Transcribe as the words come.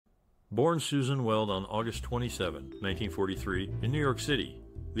Born Susan Weld on August 27, 1943, in New York City,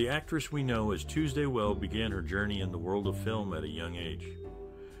 the actress we know as Tuesday Weld began her journey in the world of film at a young age.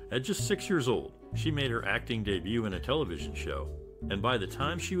 At just 6 years old, she made her acting debut in a television show, and by the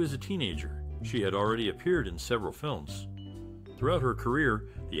time she was a teenager, she had already appeared in several films. Throughout her career,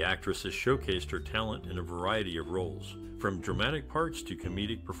 the actress has showcased her talent in a variety of roles, from dramatic parts to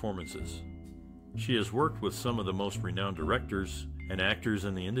comedic performances. She has worked with some of the most renowned directors and actors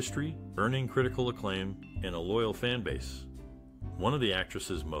in the industry, earning critical acclaim and a loyal fan base. One of the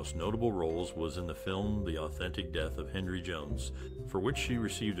actress's most notable roles was in the film The Authentic Death of Henry Jones, for which she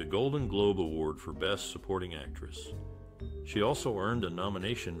received a Golden Globe Award for Best Supporting Actress. She also earned a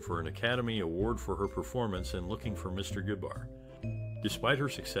nomination for an Academy Award for her performance in Looking for Mr. Goodbar. Despite her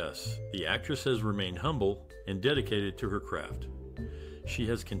success, the actress has remained humble and dedicated to her craft. She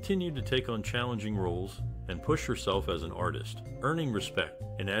has continued to take on challenging roles and push herself as an artist, earning respect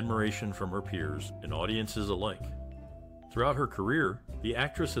and admiration from her peers and audiences alike. Throughout her career, the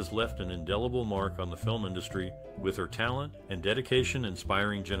actress has left an indelible mark on the film industry with her talent and dedication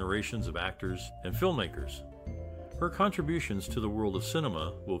inspiring generations of actors and filmmakers. Her contributions to the world of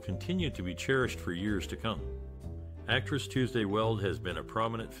cinema will continue to be cherished for years to come. Actress Tuesday Weld has been a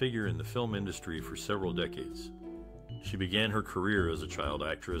prominent figure in the film industry for several decades. She began her career as a child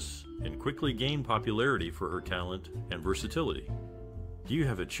actress and quickly gained popularity for her talent and versatility. Do you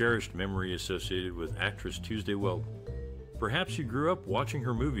have a cherished memory associated with actress Tuesday Weld? Perhaps you grew up watching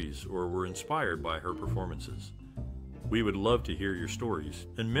her movies or were inspired by her performances. We would love to hear your stories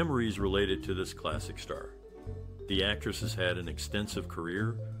and memories related to this classic star. The actress has had an extensive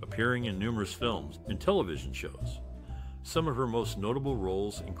career, appearing in numerous films and television shows. Some of her most notable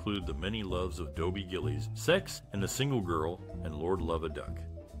roles include The Many Loves of Dobie Gillies, Sex and the Single Girl, and Lord Love a Duck.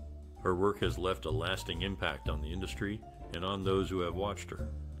 Her work has left a lasting impact on the industry and on those who have watched her.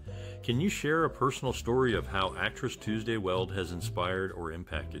 Can you share a personal story of how actress Tuesday Weld has inspired or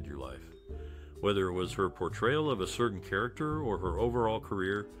impacted your life? Whether it was her portrayal of a certain character or her overall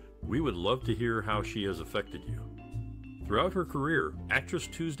career, we would love to hear how she has affected you. Throughout her career, actress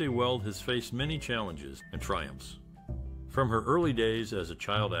Tuesday Weld has faced many challenges and triumphs. From her early days as a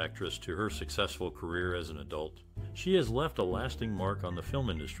child actress to her successful career as an adult, she has left a lasting mark on the film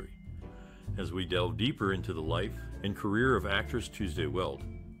industry. As we delve deeper into the life and career of actress Tuesday Weld,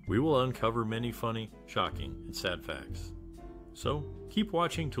 we will uncover many funny, shocking, and sad facts. So, keep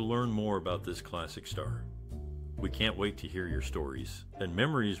watching to learn more about this classic star. We can't wait to hear your stories and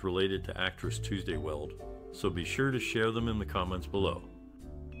memories related to actress Tuesday Weld, so be sure to share them in the comments below.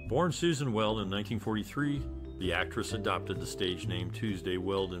 Born Susan Weld in 1943, the actress adopted the stage name Tuesday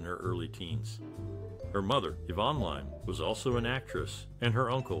Weld in her early teens. Her mother, Yvonne Lime, was also an actress, and her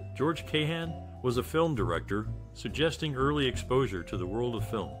uncle, George Cahan, was a film director, suggesting early exposure to the world of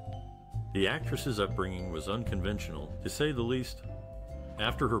film. The actress's upbringing was unconventional, to say the least.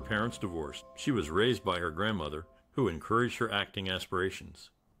 After her parents divorced, she was raised by her grandmother, who encouraged her acting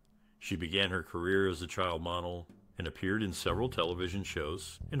aspirations. She began her career as a child model and appeared in several television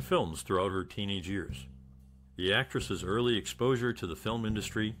shows and films throughout her teenage years. The actress's early exposure to the film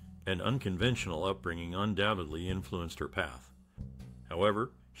industry and unconventional upbringing undoubtedly influenced her path.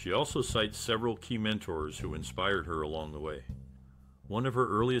 However, she also cites several key mentors who inspired her along the way. One of her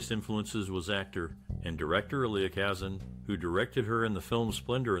earliest influences was actor and director Elia Kazan, who directed her in the film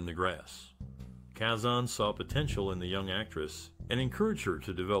Splendor in the Grass. Kazan saw potential in the young actress and encouraged her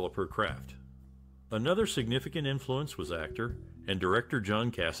to develop her craft. Another significant influence was actor and director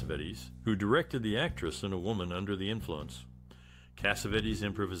John Cassavetes, who directed the actress in A Woman Under the Influence. Cassavetes'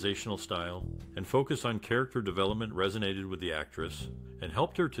 improvisational style and focus on character development resonated with the actress and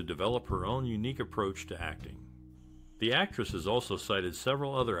helped her to develop her own unique approach to acting. The actress has also cited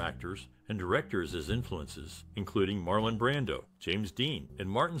several other actors and directors as influences, including Marlon Brando, James Dean, and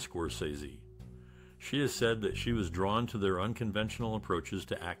Martin Scorsese. She has said that she was drawn to their unconventional approaches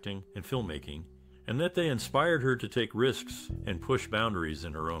to acting and filmmaking, and that they inspired her to take risks and push boundaries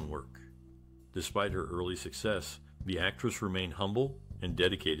in her own work. Despite her early success, the actress remained humble and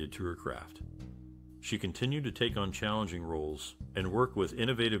dedicated to her craft. She continued to take on challenging roles and work with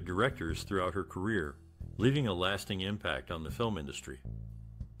innovative directors throughout her career, leaving a lasting impact on the film industry.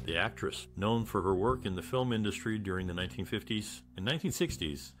 The actress, known for her work in the film industry during the 1950s and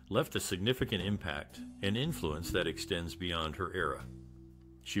 1960s, left a significant impact and influence that extends beyond her era.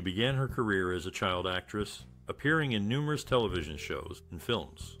 She began her career as a child actress, appearing in numerous television shows and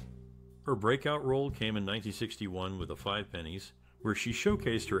films. Her breakout role came in 1961 with The Five Pennies, where she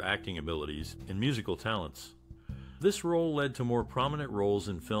showcased her acting abilities and musical talents. This role led to more prominent roles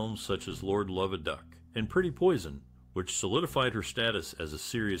in films such as Lord Love a Duck and Pretty Poison, which solidified her status as a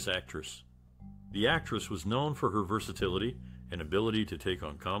serious actress. The actress was known for her versatility and ability to take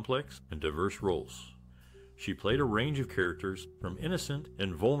on complex and diverse roles. She played a range of characters, from innocent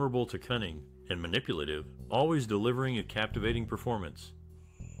and vulnerable to cunning and manipulative, always delivering a captivating performance.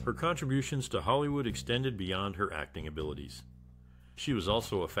 Her contributions to Hollywood extended beyond her acting abilities. She was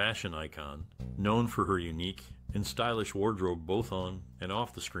also a fashion icon, known for her unique and stylish wardrobe both on and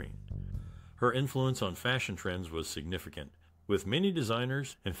off the screen. Her influence on fashion trends was significant, with many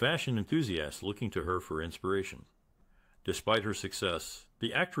designers and fashion enthusiasts looking to her for inspiration. Despite her success,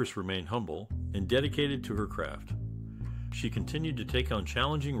 the actress remained humble and dedicated to her craft. She continued to take on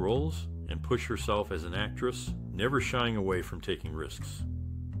challenging roles and push herself as an actress, never shying away from taking risks.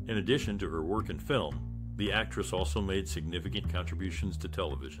 In addition to her work in film, the actress also made significant contributions to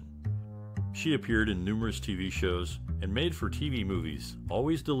television. She appeared in numerous TV shows and made-for-TV movies,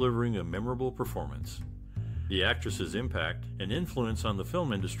 always delivering a memorable performance. The actress's impact and influence on the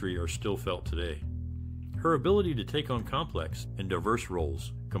film industry are still felt today. Her ability to take on complex and diverse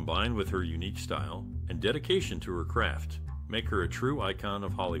roles, combined with her unique style and dedication to her craft, make her a true icon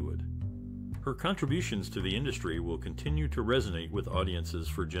of Hollywood. Her contributions to the industry will continue to resonate with audiences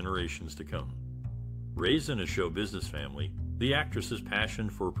for generations to come. Raised in a show business family, the actress's passion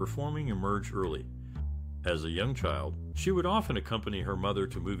for performing emerged early. As a young child, she would often accompany her mother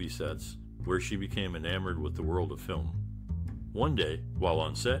to movie sets, where she became enamored with the world of film. One day, while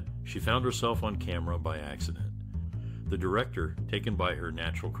on set, she found herself on camera by accident. The director, taken by her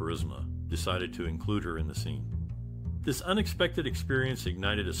natural charisma, decided to include her in the scene. This unexpected experience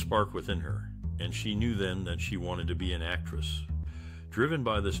ignited a spark within her, and she knew then that she wanted to be an actress. Driven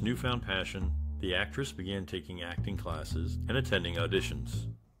by this newfound passion, the actress began taking acting classes and attending auditions.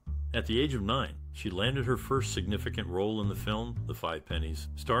 At the age of 9, she landed her first significant role in the film The Five Pennies,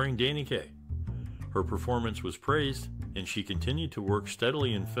 starring Danny Kaye. Her performance was praised, and she continued to work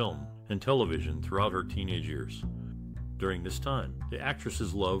steadily in film and television throughout her teenage years. During this time, the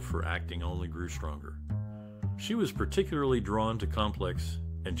actress's love for acting only grew stronger. She was particularly drawn to complex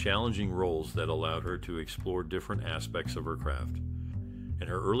and challenging roles that allowed her to explore different aspects of her craft. In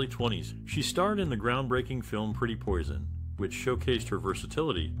her early 20s, she starred in the groundbreaking film Pretty Poison, which showcased her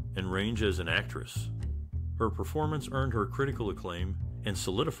versatility and range as an actress. Her performance earned her critical acclaim and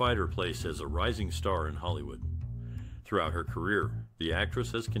solidified her place as a rising star in Hollywood. Throughout her career, the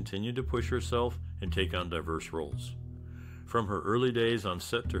actress has continued to push herself and take on diverse roles. From her early days on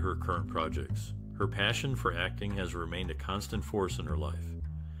set to her current projects, her passion for acting has remained a constant force in her life.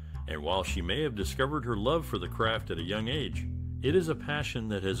 And while she may have discovered her love for the craft at a young age, it is a passion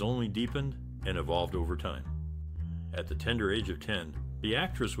that has only deepened and evolved over time. At the tender age of 10, the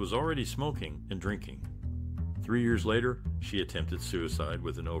actress was already smoking and drinking. 3 years later, she attempted suicide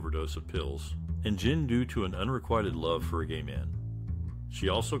with an overdose of pills and gin due to an unrequited love for a gay man. She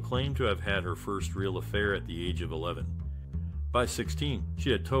also claimed to have had her first real affair at the age of 11. By 16,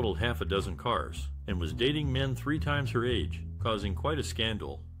 she had totaled half a dozen cars and was dating men 3 times her age, causing quite a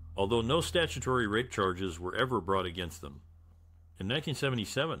scandal, although no statutory rape charges were ever brought against them. In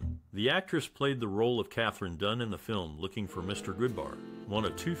 1977, the actress played the role of Catherine Dunn in the film Looking for Mr. Goodbar, one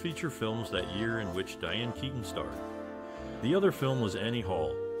of 2 feature films that year in which Diane Keaton starred. The other film was Annie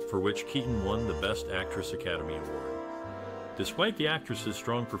Hall, for which Keaton won the Best Actress Academy Award. Despite the actress's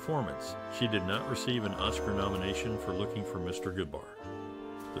strong performance, she did not receive an Oscar nomination for Looking for Mr. Goodbar.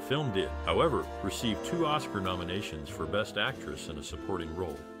 The film did, however, receive 2 Oscar nominations for Best Actress in a Supporting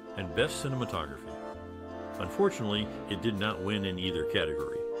Role and Best Cinematography. Unfortunately, it did not win in either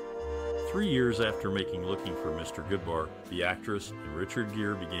category. 3 years after making Looking for Mr. Goodbar, the actress and Richard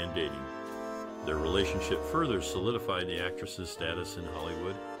Gere began dating. Their relationship further solidified the actress's status in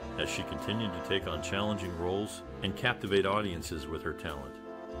Hollywood as she continued to take on challenging roles and captivate audiences with her talent.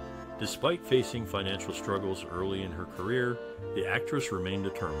 Despite facing financial struggles early in her career, the actress remained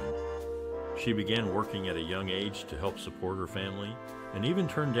determined. She began working at a young age to help support her family and even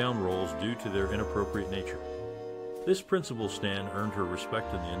turned down roles due to their inappropriate nature. This principled stand earned her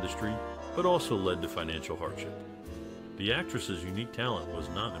respect in the industry, but also led to financial hardship. The actress's unique talent was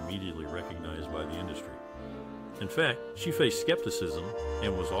not immediately recognized by the industry. In fact, she faced skepticism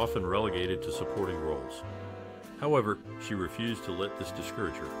and was often relegated to supporting roles. However, she refused to let this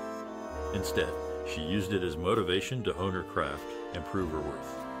discourage her. Instead, she used it as motivation to hone her craft and prove her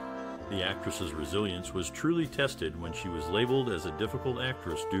worth. The actress's resilience was truly tested when she was labeled as a difficult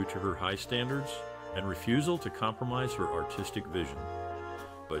actress due to her high standards and refusal to compromise her artistic vision.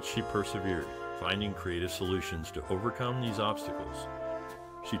 But she persevered, finding creative solutions to overcome these obstacles.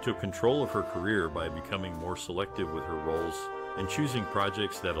 She took control of her career by becoming more selective with her roles and choosing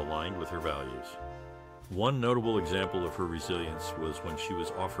projects that aligned with her values. One notable example of her resilience was when she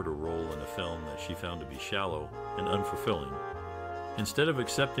was offered a role in a film that she found to be shallow and unfulfilling. Instead of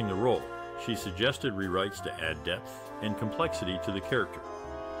accepting the role, she suggested rewrites to add depth and complexity to the character.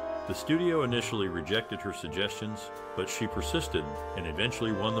 The studio initially rejected her suggestions, but she persisted and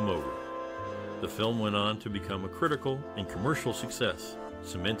eventually won them over. The film went on to become a critical and commercial success,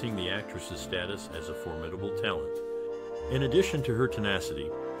 cementing the actress's status as a formidable talent. In addition to her tenacity,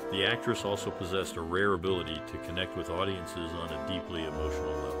 the actress also possessed a rare ability to connect with audiences on a deeply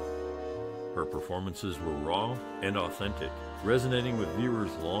emotional level. Her performances were raw and authentic, resonating with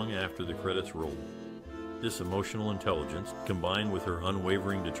viewers long after the credits rolled. This emotional intelligence, combined with her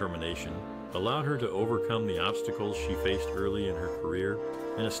unwavering determination, allowed her to overcome the obstacles she faced early in her career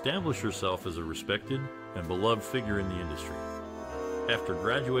and establish herself as a respected and beloved figure in the industry. After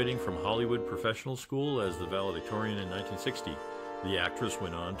graduating from Hollywood Professional School as the valedictorian in 1960, the actress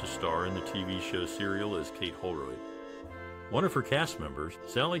went on to star in the TV show Serial as Kate Holroyd. One of her cast members,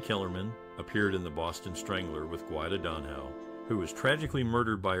 Sally Kellerman, appeared in The Boston Strangler with Gwyda Donhow, who was tragically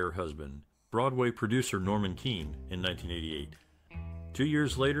murdered by her husband, Broadway producer Norman Keane, in 1988. 2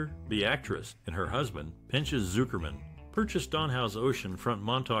 years later, the actress and her husband, Pinchas Zuckerman, purchased Donhow's oceanfront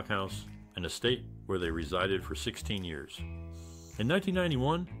Montauk House, an estate where they resided for 16 years. In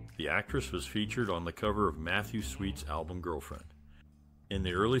 1991, the actress was featured on the cover of Matthew Sweet's album Girlfriend. In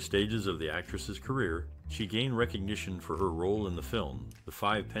the early stages of the actress's career, she gained recognition for her role in the film The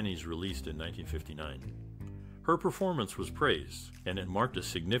Five Pennies, released in 1959. Her performance was praised, and it marked a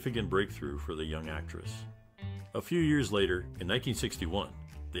significant breakthrough for the young actress. A few years later, in 1961,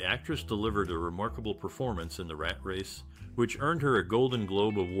 the actress delivered a remarkable performance in The Rat Race, which earned her a Golden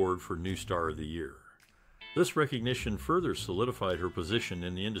Globe Award for New Star of the Year. This recognition further solidified her position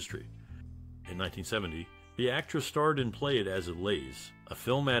in the industry. In 1970, the actress starred in Play It As It Lays, a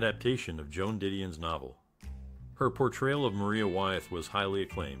film adaptation of Joan Didion's novel. Her portrayal of Maria Wyeth was highly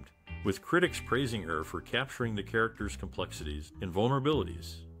acclaimed, with critics praising her for capturing the character's complexities and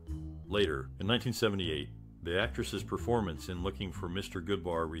vulnerabilities. Later, in 1978, the actress's performance in Looking for Mr.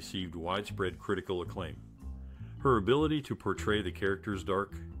 Goodbar received widespread critical acclaim. Her ability to portray the character's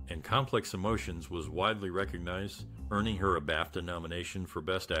dark and complex emotions was widely recognized, earning her a BAFTA nomination for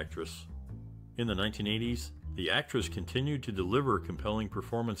Best Actress. In the 1980s, the actress continued to deliver compelling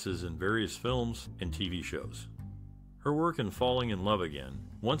performances in various films and TV shows. Her work in Falling in Love Again,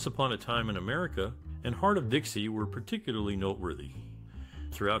 Once Upon a Time in America, and Heart of Dixie were particularly noteworthy.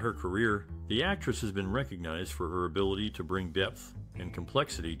 Throughout her career, the actress has been recognized for her ability to bring depth and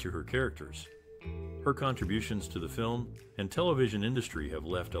complexity to her characters. Her contributions to the film and television industry have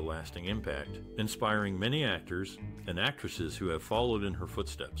left a lasting impact, inspiring many actors and actresses who have followed in her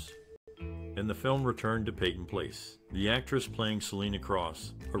footsteps. In the film Return to Peyton Place, the actress playing Selena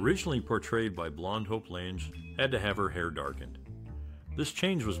Cross, originally portrayed by blonde Hope Lange, had to have her hair darkened. This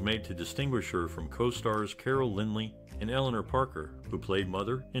change was made to distinguish her from co-stars Carol Lindley and Eleanor Parker, who played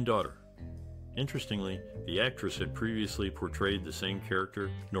mother and daughter. Interestingly, the actress had previously portrayed the same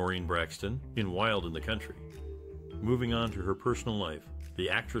character, Noreen Braxton, in Wild in the Country. Moving on to her personal life, the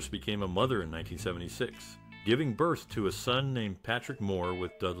actress became a mother in 1976, giving birth to a son named Patrick Moore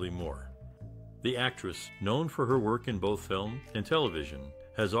with Dudley Moore. The actress, known for her work in both film and television,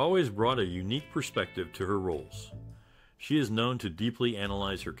 has always brought a unique perspective to her roles. She is known to deeply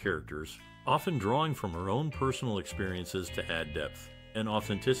analyze her characters, often drawing from her own personal experiences to add depth and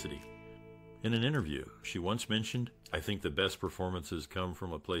authenticity. In an interview, she once mentioned, "I think the best performances come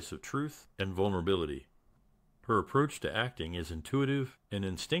from a place of truth and vulnerability." Her approach to acting is intuitive and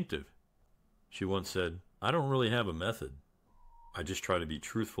instinctive. She once said, "I don't really have a method. I just try to be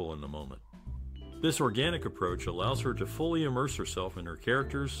truthful in the moment." This organic approach allows her to fully immerse herself in her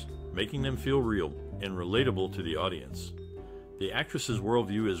characters, making them feel real and relatable to the audience. The actress's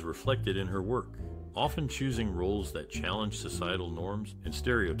worldview is reflected in her work, often choosing roles that challenge societal norms and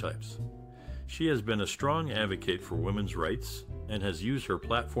stereotypes. She has been a strong advocate for women's rights and has used her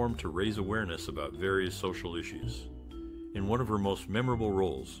platform to raise awareness about various social issues. In one of her most memorable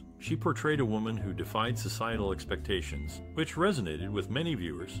roles, she portrayed a woman who defied societal expectations, which resonated with many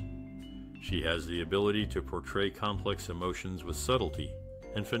viewers. She has the ability to portray complex emotions with subtlety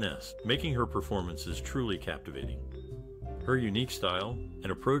and finesse, making her performances truly captivating. Her unique style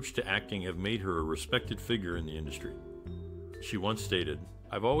and approach to acting have made her a respected figure in the industry. She once stated,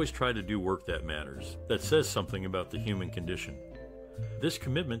 "I've always tried to do work that matters, that says something about the human condition." This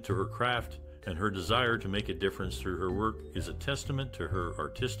commitment to her craft and her desire to make a difference through her work is a testament to her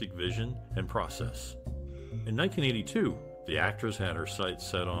artistic vision and process. In 1982, the actress had her sights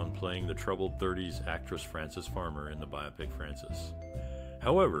set on playing the troubled 30s actress Frances Farmer in the biopic Frances.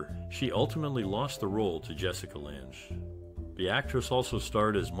 However, she ultimately lost the role to Jessica Lange. The actress also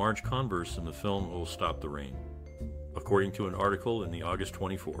starred as Marge Converse in the film Who'll Stop the Rain. According to an article in the August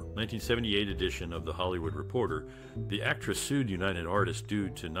 24, 1978 edition of The Hollywood Reporter, the actress sued United Artists due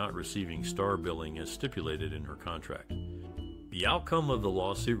to not receiving star billing as stipulated in her contract. The outcome of the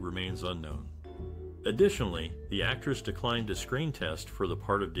lawsuit remains unknown. Additionally, the actress declined a screen test for the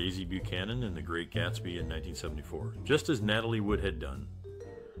part of Daisy Buchanan in The Great Gatsby in 1974, just as Natalie Wood had done.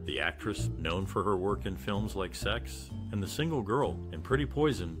 The actress, known for her work in films like Sex and The Single Girl and Pretty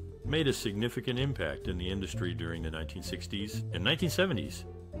Poison, made a significant impact in the industry during the 1960s and 1970s.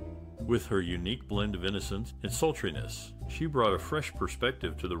 With her unique blend of innocence and sultriness, she brought a fresh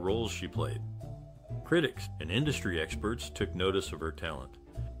perspective to the roles she played. Critics and industry experts took notice of her talent.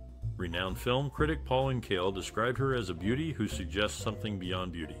 Renowned film critic Pauline Kael described her as a beauty who suggests something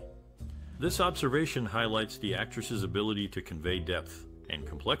beyond beauty. This observation highlights the actress's ability to convey depth and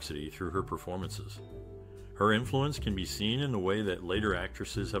complexity through her performances. Her influence can be seen in the way that later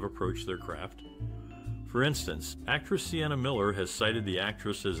actresses have approached their craft. For instance, actress Sienna Miller has cited the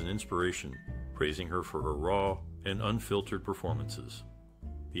actress as an inspiration, praising her for her raw and unfiltered performances.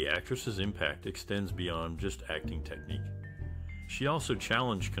 The actress's impact extends beyond just acting technique. She also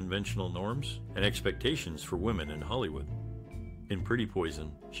challenged conventional norms and expectations for women in Hollywood. In Pretty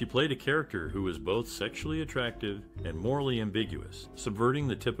Poison, she played a character who was both sexually attractive and morally ambiguous, subverting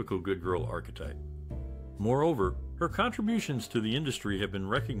the typical good girl archetype. Moreover, her contributions to the industry have been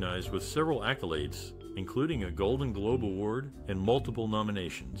recognized with several accolades, including a Golden Globe Award and multiple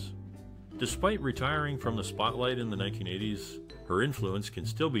nominations. Despite retiring from the spotlight in the 1980s, her influence can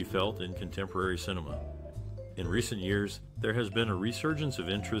still be felt in contemporary cinema. In recent years, there has been a resurgence of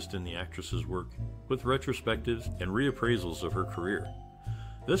interest in the actress's work, with retrospectives and reappraisals of her career.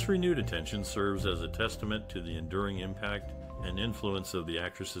 This renewed attention serves as a testament to the enduring impact and influence of the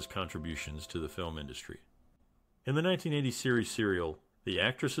actress's contributions to the film industry. In the 1980 series Serial, the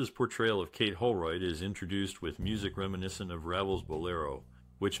actress's portrayal of Kate Holroyd is introduced with music reminiscent of Ravel's Bolero,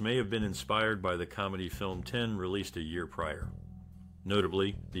 which may have been inspired by the comedy film 10 released a year prior.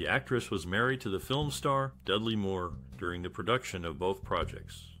 Notably, the actress was married to the film star Dudley Moore during the production of both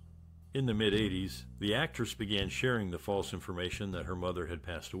projects. In the mid-80s, the actress began sharing the false information that her mother had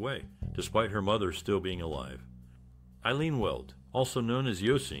passed away, despite her mother still being alive. Eileen Weld, also known as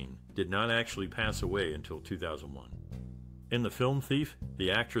Yosine, did not actually pass away until 2001. In The Film Thief,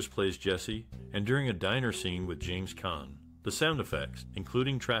 the actress plays Jessie, and during a diner scene with James Caan, the sound effects,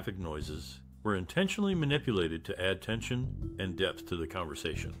 including traffic noises, were intentionally manipulated to add tension and depth to the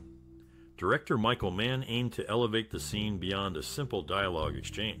conversation. Director Michael Mann aimed to elevate the scene beyond a simple dialogue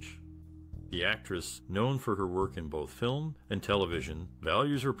exchange. The actress, known for her work in both film and television,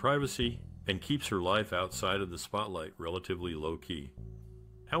 values her privacy and keeps her life outside of the spotlight relatively low-key.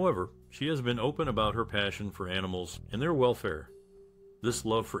 However, she has been open about her passion for animals and their welfare. This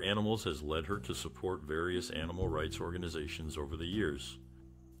love for animals has led her to support various animal rights organizations over the years.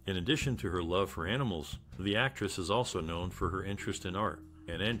 In addition to her love for animals, the actress is also known for her interest in art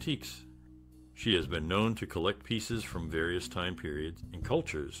and antiques. She has been known to collect pieces from various time periods and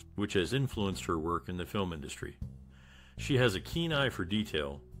cultures, which has influenced her work in the film industry. She has a keen eye for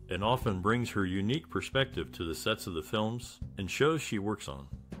detail and often brings her unique perspective to the sets of the films and shows she works on.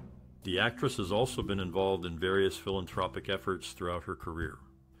 The actress has also been involved in various philanthropic efforts throughout her career.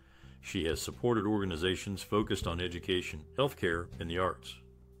 She has supported organizations focused on education, healthcare, and the arts.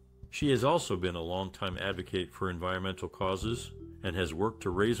 She has also been a longtime advocate for environmental causes and has worked to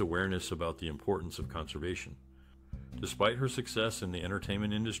raise awareness about the importance of conservation. Despite her success in the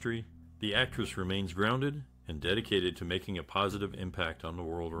entertainment industry, the actress remains grounded and dedicated to making a positive impact on the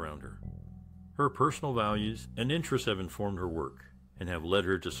world around her. Her personal values and interests have informed her work and have led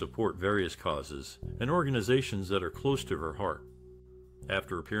her to support various causes and organizations that are close to her heart.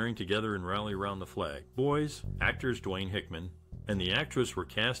 After appearing together in Rally Round the Flag, Boys, actors Dwayne Hickman and the actress were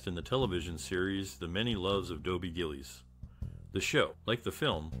cast in the television series The Many Loves of Dobie Gillies. The show, like the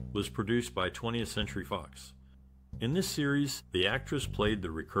film, was produced by 20th Century Fox. In this series, the actress played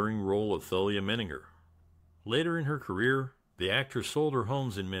the recurring role of Thalia Menninger. Later in her career, the actress sold her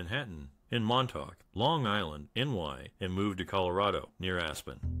homes in Manhattan, in Montauk, Long Island, NY, and moved to Colorado, near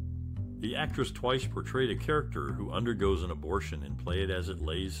Aspen. The actress twice portrayed a character who undergoes an abortion in Play It As It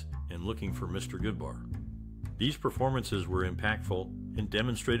Lays and Looking for Mr. Goodbar. These performances were impactful and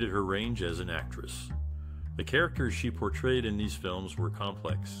demonstrated her range as an actress. The characters she portrayed in these films were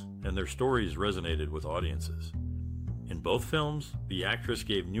complex, and their stories resonated with audiences. In both films, the actress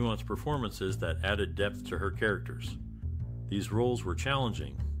gave nuanced performances that added depth to her characters. These roles were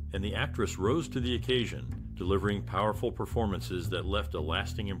challenging, and the actress rose to the occasion, delivering powerful performances that left a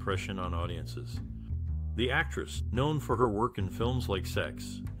lasting impression on audiences. The actress, known for her work in films like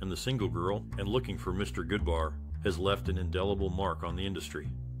Sex and The Single Girl and Looking for Mr. Goodbar, has left an indelible mark on the industry.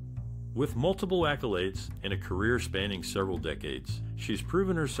 With multiple accolades and a career spanning several decades, she's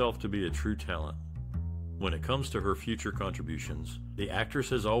proven herself to be a true talent. When it comes to her future contributions, the actress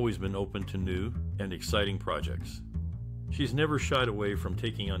has always been open to new and exciting projects. She's never shied away from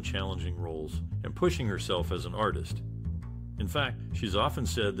taking on challenging roles and pushing herself as an artist. In fact, she's often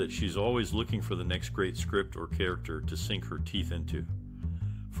said that she's always looking for the next great script or character to sink her teeth into.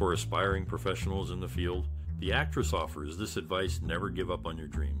 For aspiring professionals in the field, the actress offers this advice: never give up on your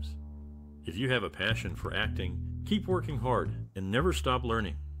dreams. If you have a passion for acting, keep working hard and never stop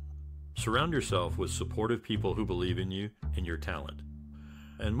learning. Surround yourself with supportive people who believe in you and your talent.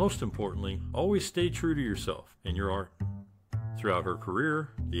 And most importantly, always stay true to yourself and your art. Throughout her career,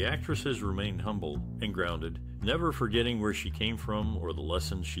 the actress has remained humble and grounded, never forgetting where she came from or the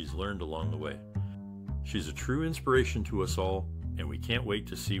lessons she's learned along the way. She's a true inspiration to us all, and we can't wait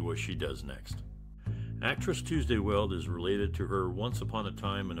to see what she does next. Actress Tuesday Weld is related to her Once Upon a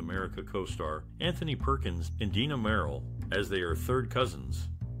Time in America co-star Anthony Perkins and Dina Merrill, as they are third cousins.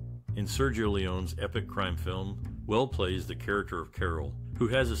 In Sergio Leone's epic crime film, Weld plays the character of Carol, who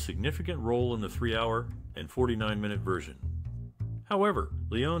has a significant role in the 3-hour and 49-minute version. However,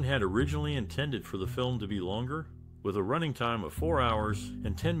 Leone had originally intended for the film to be longer, with a running time of 4 hours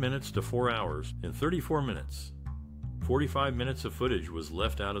and 10 minutes to 4 hours and 34 minutes. 45 minutes of footage was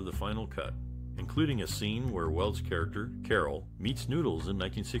left out of the final cut, including a scene where Weld's character, Carol, meets Noodles in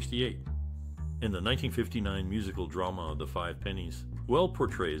 1968. In the 1959 musical drama The Five Pennies, Weld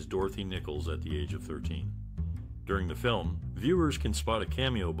portrays Dorothy Nichols at the age of 13. During the film, viewers can spot a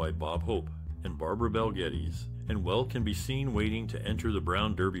cameo by Bob Hope and Barbara Bel Geddes, and Weld can be seen waiting to enter the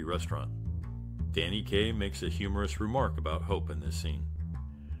Brown Derby restaurant. Danny Kaye makes a humorous remark about Hope in this scene.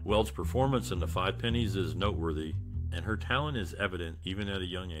 Weld's performance in The Five Pennies is noteworthy, and her talent is evident even at a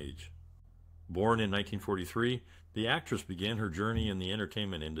young age. Born in 1943, the actress began her journey in the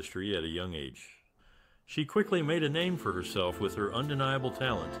entertainment industry at a young age. She quickly made a name for herself with her undeniable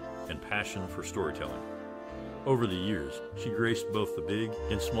talent and passion for storytelling. Over the years, she graced both the big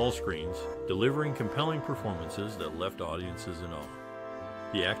and small screens, delivering compelling performances that left audiences in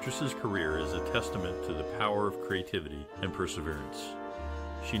awe. The actress's career is a testament to the power of creativity and perseverance.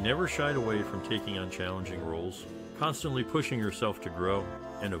 She never shied away from taking on challenging roles, constantly pushing herself to grow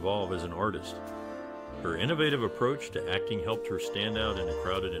and evolve as an artist. Her innovative approach to acting helped her stand out in a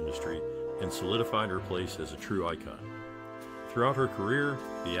crowded industry and solidified her place as a true icon. Throughout her career,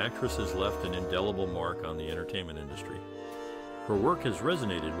 the actress has left an indelible mark on the entertainment industry. Her work has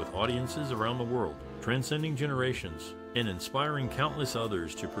resonated with audiences around the world, transcending generations and inspiring countless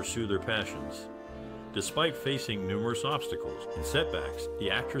others to pursue their passions. Despite facing numerous obstacles and setbacks,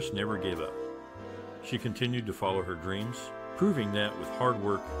 the actress never gave up. She continued to follow her dreams, proving that with hard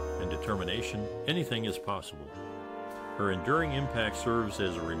work and determination, anything is possible. Her enduring impact serves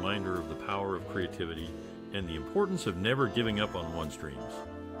as a reminder of the power of creativity and the importance of never giving up on one's dreams.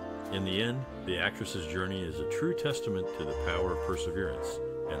 In the end, the actress's journey is a true testament to the power of perseverance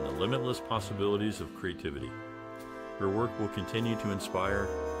and the limitless possibilities of creativity. Her work will continue to inspire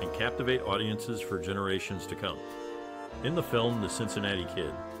and captivate audiences for generations to come. In the film The Cincinnati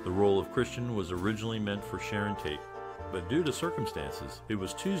Kid, the role of Christian was originally meant for Sharon Tate, but due to circumstances, it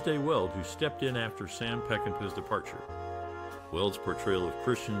was Tuesday Weld who stepped in after Sam Peckinpah's departure. Weld's portrayal of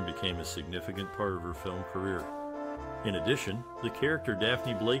Christian became a significant part of her film career. In addition, the character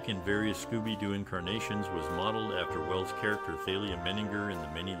Daphne Blake in various Scooby-Doo incarnations was modeled after Weld's character Thalia Menninger in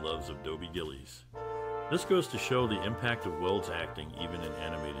The Many Loves of Dobie Gillies. This goes to show the impact of Weld's acting even in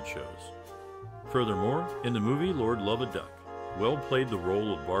animated shows. Furthermore, in the movie Lord Love a Duck, Weld played the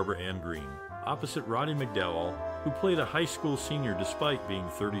role of Barbara Ann Green, opposite Roddy McDowall, who played a high school senior despite being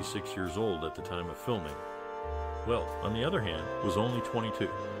 36 years old at the time of filming. Weld, on the other hand, was only 22.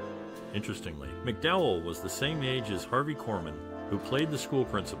 Interestingly, McDowell was the same age as Harvey Korman, who played the school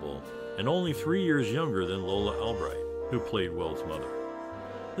principal, and only 3 years younger than Lola Albright, who played Weld's mother.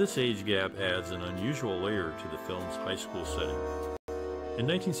 This age gap adds an unusual layer to the film's high school setting. In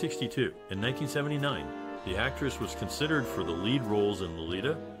 1962 and 1979, the actress was considered for the lead roles in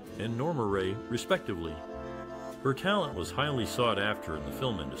Lolita and Norma Ray, respectively. Her talent was highly sought after in the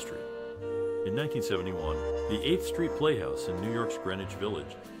film industry. In 1971, the 8th Street Playhouse in New York's Greenwich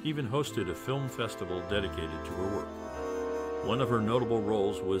Village even hosted a film festival dedicated to her work. One of her notable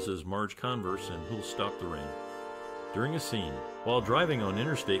roles was as Marge Converse in Who'll Stop the Rain. During a scene, while driving on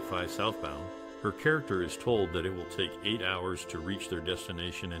Interstate 5 southbound, Her character is told that it will take 8 hours to reach their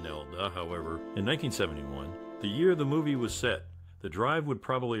destination in Elda. However, in 1971, the year the movie was set, the drive would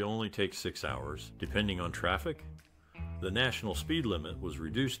probably only take 6 hours, depending on traffic. The national speed limit was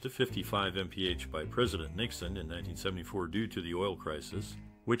reduced to 55 mph by President Nixon in 1974 due to the oil crisis,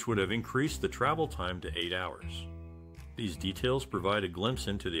 which would have increased the travel time to 8 hours. These details provide a glimpse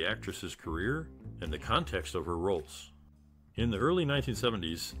into the actress's career and the context of her roles. In the early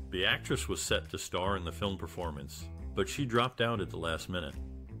 1970s, the actress was set to star in the film performance, but she dropped out at the last minute.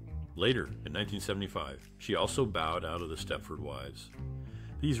 Later, in 1975, she also bowed out of the Stepford Wives.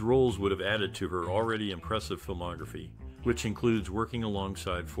 These roles would have added to her already impressive filmography, which includes working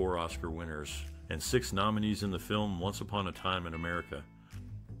alongside 4 Oscar winners and 6 nominees in the film Once Upon a Time in America.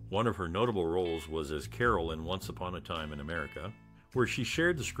 One of her notable roles was as Carol in Once Upon a Time in America, where she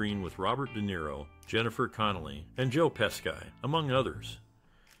shared the screen with Robert De Niro, Jennifer Connelly, and Joe Pesci, among others.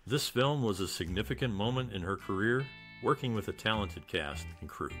 This film was a significant moment in her career, working with a talented cast and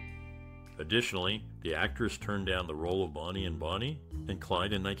crew. Additionally, the actress turned down the role of Bonnie in Bonnie and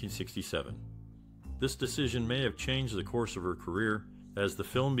Clyde in 1967. This decision may have changed the course of her career, as the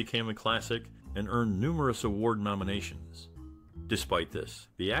film became a classic and earned numerous award nominations. Despite this,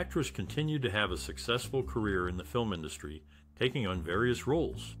 the actress continued to have a successful career in the film industry, taking on various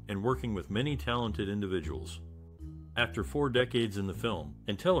roles and working with many talented individuals. After 4 decades in the film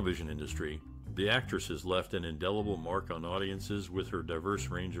and television industry, the actress has left an indelible mark on audiences with her diverse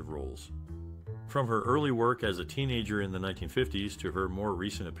range of roles. From her early work as a teenager in the 1950s to her more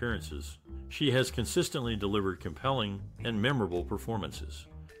recent appearances, she has consistently delivered compelling and memorable performances.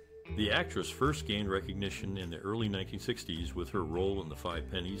 The actress first gained recognition in the early 1960s with her role in The Five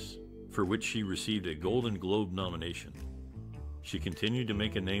Pennies, for which she received a Golden Globe nomination. She continued to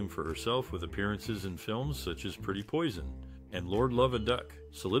make a name for herself with appearances in films such as Pretty Poison and Lord Love a Duck,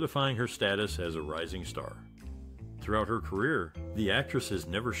 solidifying her status as a rising star. Throughout her career, the actress has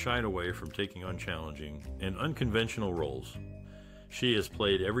never shied away from taking on challenging and unconventional roles. She has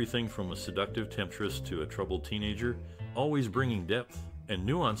played everything from a seductive temptress to a troubled teenager, always bringing depth and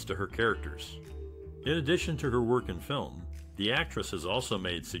nuance to her characters. In addition to her work in film, the actress has also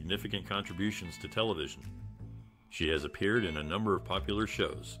made significant contributions to television. She has appeared in a number of popular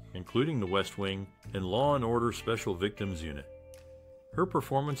shows, including The West Wing and Law & Order Special Victims Unit. Her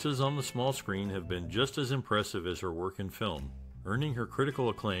performances on the small screen have been just as impressive as her work in film, earning her critical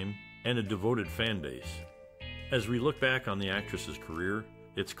acclaim and a devoted fan base. As we look back on the actress's career,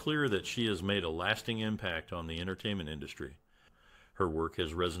 it's clear that she has made a lasting impact on the entertainment industry. Her work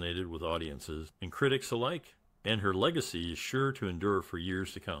has resonated with audiences and critics alike, and her legacy is sure to endure for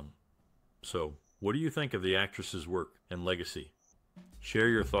years to come. So, what do you think of the actress's work and legacy? Share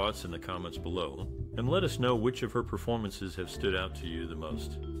your thoughts in the comments below, and let us know which of her performances have stood out to you the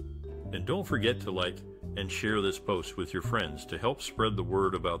most. And don't forget to like and share this post with your friends to help spread the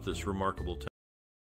word about this remarkable talent.